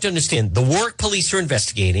you have to understand the Warwick Police are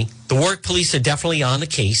investigating. The Warwick Police are definitely on the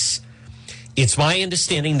case. It's my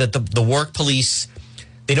understanding that the Warwick Police,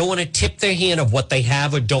 they don't want to tip their hand of what they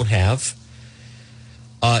have or don't have.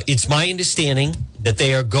 It's my understanding that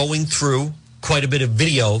they are going through quite a bit of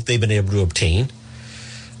video they've been able to obtain.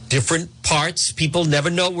 Different parts. People never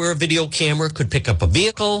know where a video camera could pick up a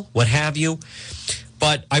vehicle, what have you.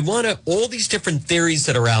 But I want to, all these different theories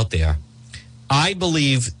that are out there, I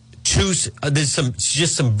believe there's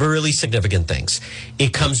some really significant things.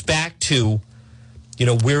 It comes back to,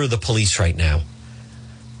 where are the police right now?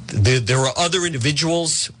 There are other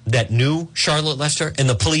individuals that knew Charlotte Lester, and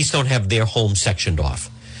the police don't have their home sectioned off.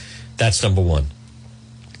 That's number one.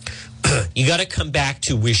 You got to come back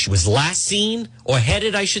to where she was last seen, or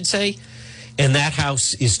headed, I should say, and that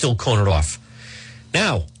house is still cornered off.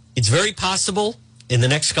 Now, it's very possible in the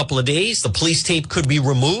next couple of days, the police tape could be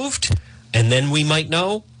removed, and then we might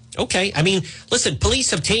know. Okay, I mean, listen,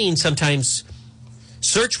 police obtain sometimes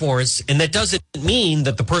search warrants, and that doesn't mean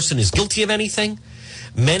that the person is guilty of anything.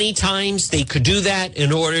 Many times they could do that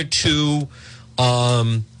in order to,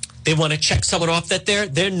 they want to check someone off that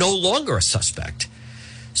they're no longer a suspect.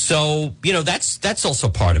 So, that's also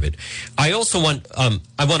part of it. I also want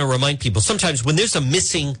to remind people, sometimes when there's a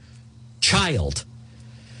missing child,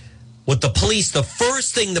 the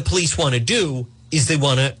first thing the police want to do is they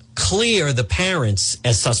want to clear the parents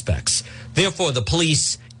as suspects. Therefore, the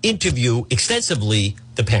police interview extensively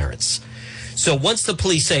the parents. So once the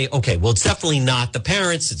police say, okay, well, it's definitely not the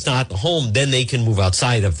parents, it's not the home, then they can move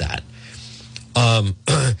outside of that.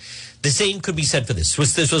 The same could be said for this.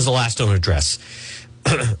 This was the last known address.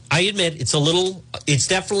 I admit it's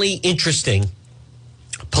definitely interesting.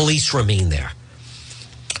 Police remain there.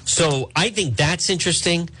 So I think that's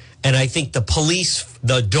interesting. And I think the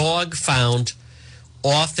dog found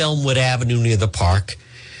off Elmwood Avenue near the park,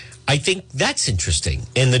 I think that's interesting.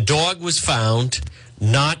 And the dog was found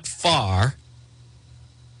not far,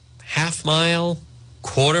 half mile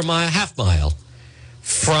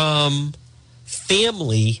from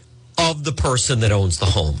family of the person that owns the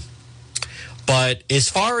home. But as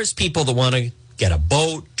far as people that want to get a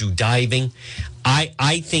boat, do diving,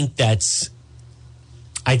 I think that's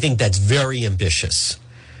very ambitious.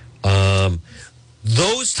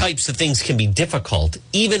 Those types of things can be difficult,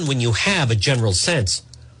 even when you have a general sense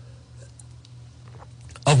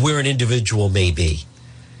of where an individual may be.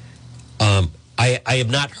 I have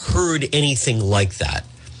not heard anything like that.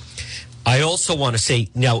 I also want to say,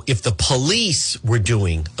 now, if the police were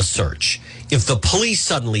doing a search, if the police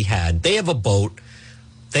suddenly they have a boat,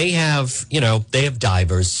 they have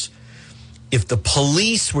divers. If the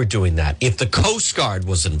police were doing that, if the Coast Guard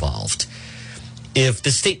was involved, if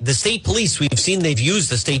the state police, we've seen they've used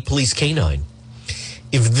the state police canine.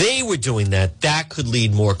 If they were doing that, that could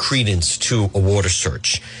lead more credence to a water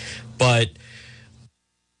search. But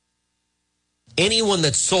anyone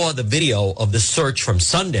that saw the video of the search from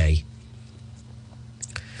Sunday,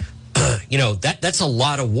 that's a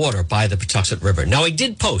lot of water by the Patuxent River. Now, I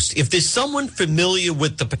did post, if there's someone familiar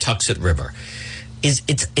with the Patuxent River,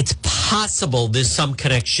 it's possible there's some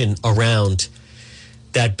connection around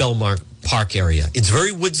that Belmar Park area. It's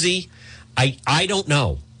very woodsy. I don't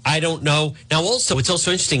know. Now, also, it's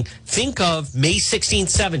also interesting. Think of May 16th,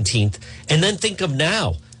 17th, and then think of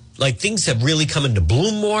now. Like, things have really come into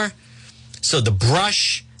bloom more. So the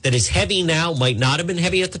brush that is heavy now might not have been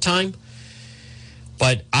heavy at the time.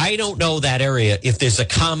 But I don't know that area, if there's a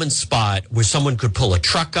common spot where someone could pull a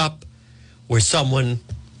truck up, where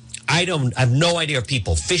I have no idea if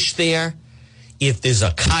people fish there, if there's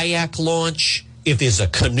a kayak launch, if there's a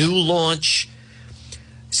canoe launch.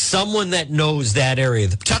 Someone that knows that area.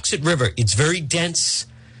 The Patuxent River, it's very dense.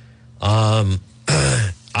 I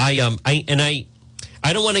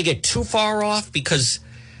don't want to get too far off because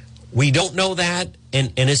we don't know that.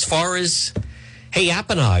 And as far as, hey,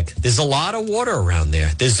 Apponaug, there's a lot of water around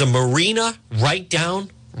there. There's a marina right down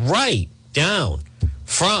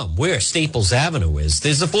from where Staples Avenue is.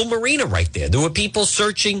 There's a full marina right there. There were people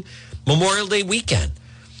searching Memorial Day weekend.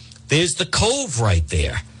 There's the Cove right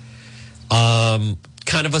there.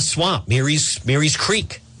 Kind of a swamp, Mary's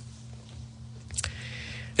Creek.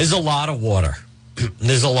 There's a lot of water.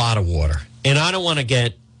 And I don't want to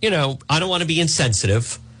get, I don't want to be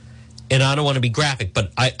insensitive and I don't want to be graphic,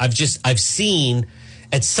 but I've seen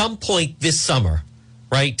at some point this summer,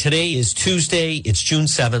 right? Today is Tuesday, it's June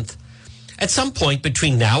 7th. At some point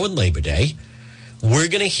between now and Labor Day, we're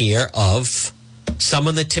going to hear of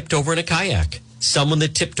someone that tipped over in a kayak, someone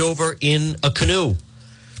that tipped over in a canoe,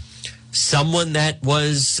 someone that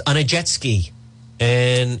was on a jet ski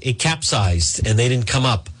and it capsized and they didn't come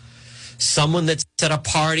up, someone that's at a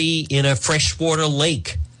party in a freshwater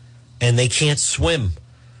lake and they can't swim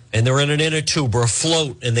and they're in an inner tube or a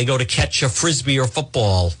float and they go to catch a frisbee or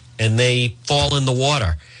football and they fall in the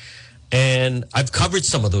water. And I've covered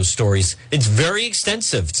some of those stories. It's very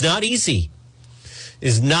extensive. It's not easy.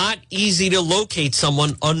 It's not easy to locate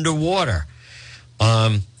someone underwater.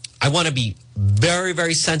 I want to be very,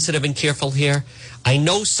 very sensitive and careful here. I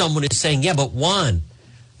know someone is saying, yeah, but Juan,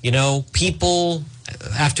 people,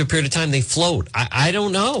 after a period of time, they float. I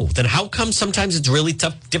don't know. Then how come sometimes it's really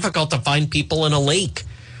difficult to find people in a lake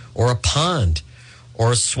or a pond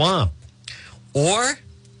or a swamp? Or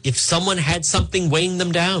if someone had something weighing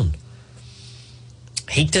them down.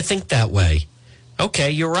 Hate to think that way.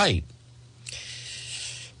 Okay, you're right.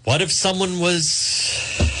 What if someone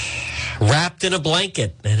was wrapped in a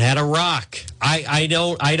blanket and had a rock? I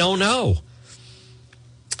don't know.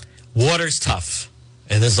 Water's tough.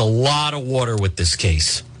 And there's a lot of water with this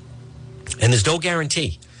case. And there's no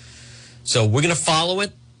guarantee. So we're going to follow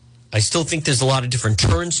it. I still think there's a lot of different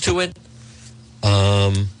turns to it.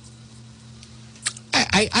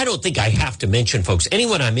 I don't think I have to mention, folks,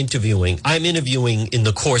 anyone I'm interviewing in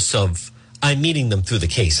the course of, I'm meeting them through the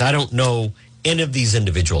case. I don't know any of these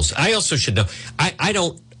individuals. I also should know, I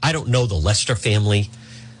don't know the Lester family.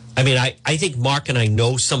 I mean, I think Mark and I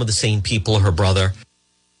know some of the same people, her brother.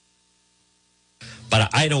 But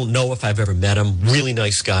I don't know if I've ever met him. Really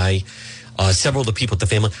nice guy. Several of the people at the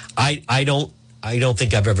family. I don't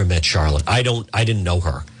think I've ever met Charlotte. I didn't know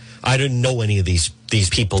her. I didn't know any of these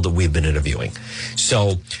people that we've been interviewing.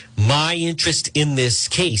 So my interest in this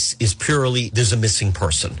case is purely there's a missing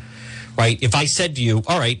person, right? If I said to you,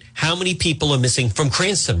 all right, how many people are missing from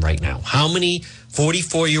Cranston right now? How many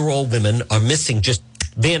 44-year-old women are missing, just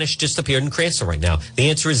vanished, disappeared in Cranston right now?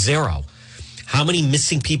 The answer is 0. How many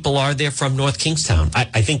missing people are there from North Kingstown?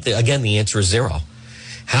 I think, again, the answer is 0.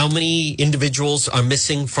 How many individuals are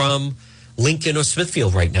missing from Lincoln or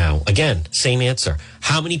Smithfield right now? Again, same answer.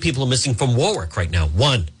 How many people are missing from Warwick right now?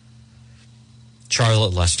 1.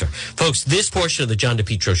 Charlotte Lester. Folks, this portion of the John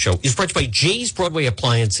DePietro Show is brought to you by Jay's Broadway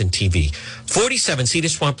Appliance and TV. 47 Cedar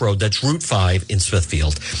Swamp Road, that's Route 5 in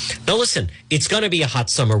Smithfield. Now listen, it's going to be a hot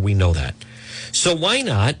summer, we know that. So why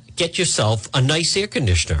not get yourself a nice air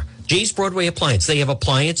conditioner? Jay's Broadway Appliance. They have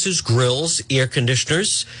appliances, grills, air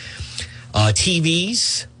conditioners,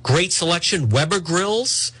 TVs, great selection, Weber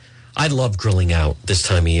grills. I love grilling out this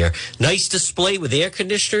time of year. Nice display with air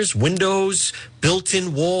conditioners, windows,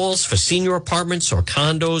 built-in walls for senior apartments or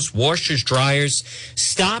condos, washers, dryers.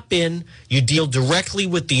 Stop in. You deal directly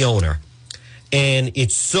with the owner. And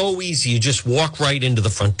it's so easy. You just walk right into the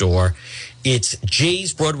front door. It's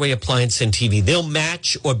Jay's Broadway Appliance and TV. They'll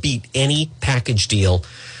match or beat any package deal.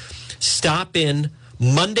 Stop in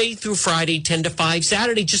Monday through Friday, 10 to 5.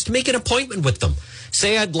 Saturday, just make an appointment with them.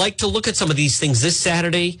 Say, I'd like to look at some of these things this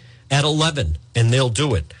Saturday at 11, and they'll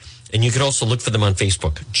do it. And you can also look for them on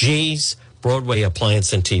Facebook. Jay's Broadway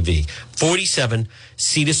Appliance and TV, 47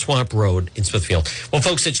 Cedar Swamp Road in Smithfield. Well,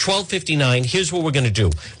 folks, it's 12:59. Here's what we're going to do.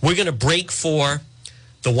 We're going to break for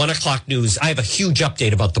the 1 o'clock news. I have a huge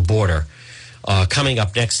update about the border coming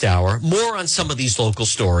up next hour. More on some of these local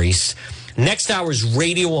stories. Next hour is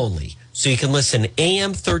radio only. So you can listen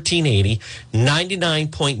AM 1380,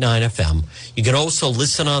 99.9 FM. You can also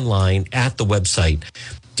listen online at the website,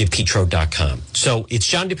 DePietro.com. So it's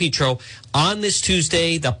John DePietro on this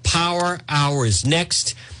Tuesday. The Power Hour is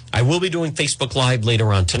next. I will be doing Facebook Live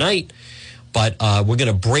later on tonight, but we're going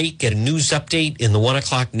to break, get a news update in the 1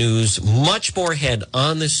 o'clock news. Much more ahead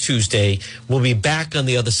on this Tuesday. We'll be back on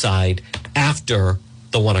the other side after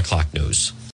the 1 o'clock news.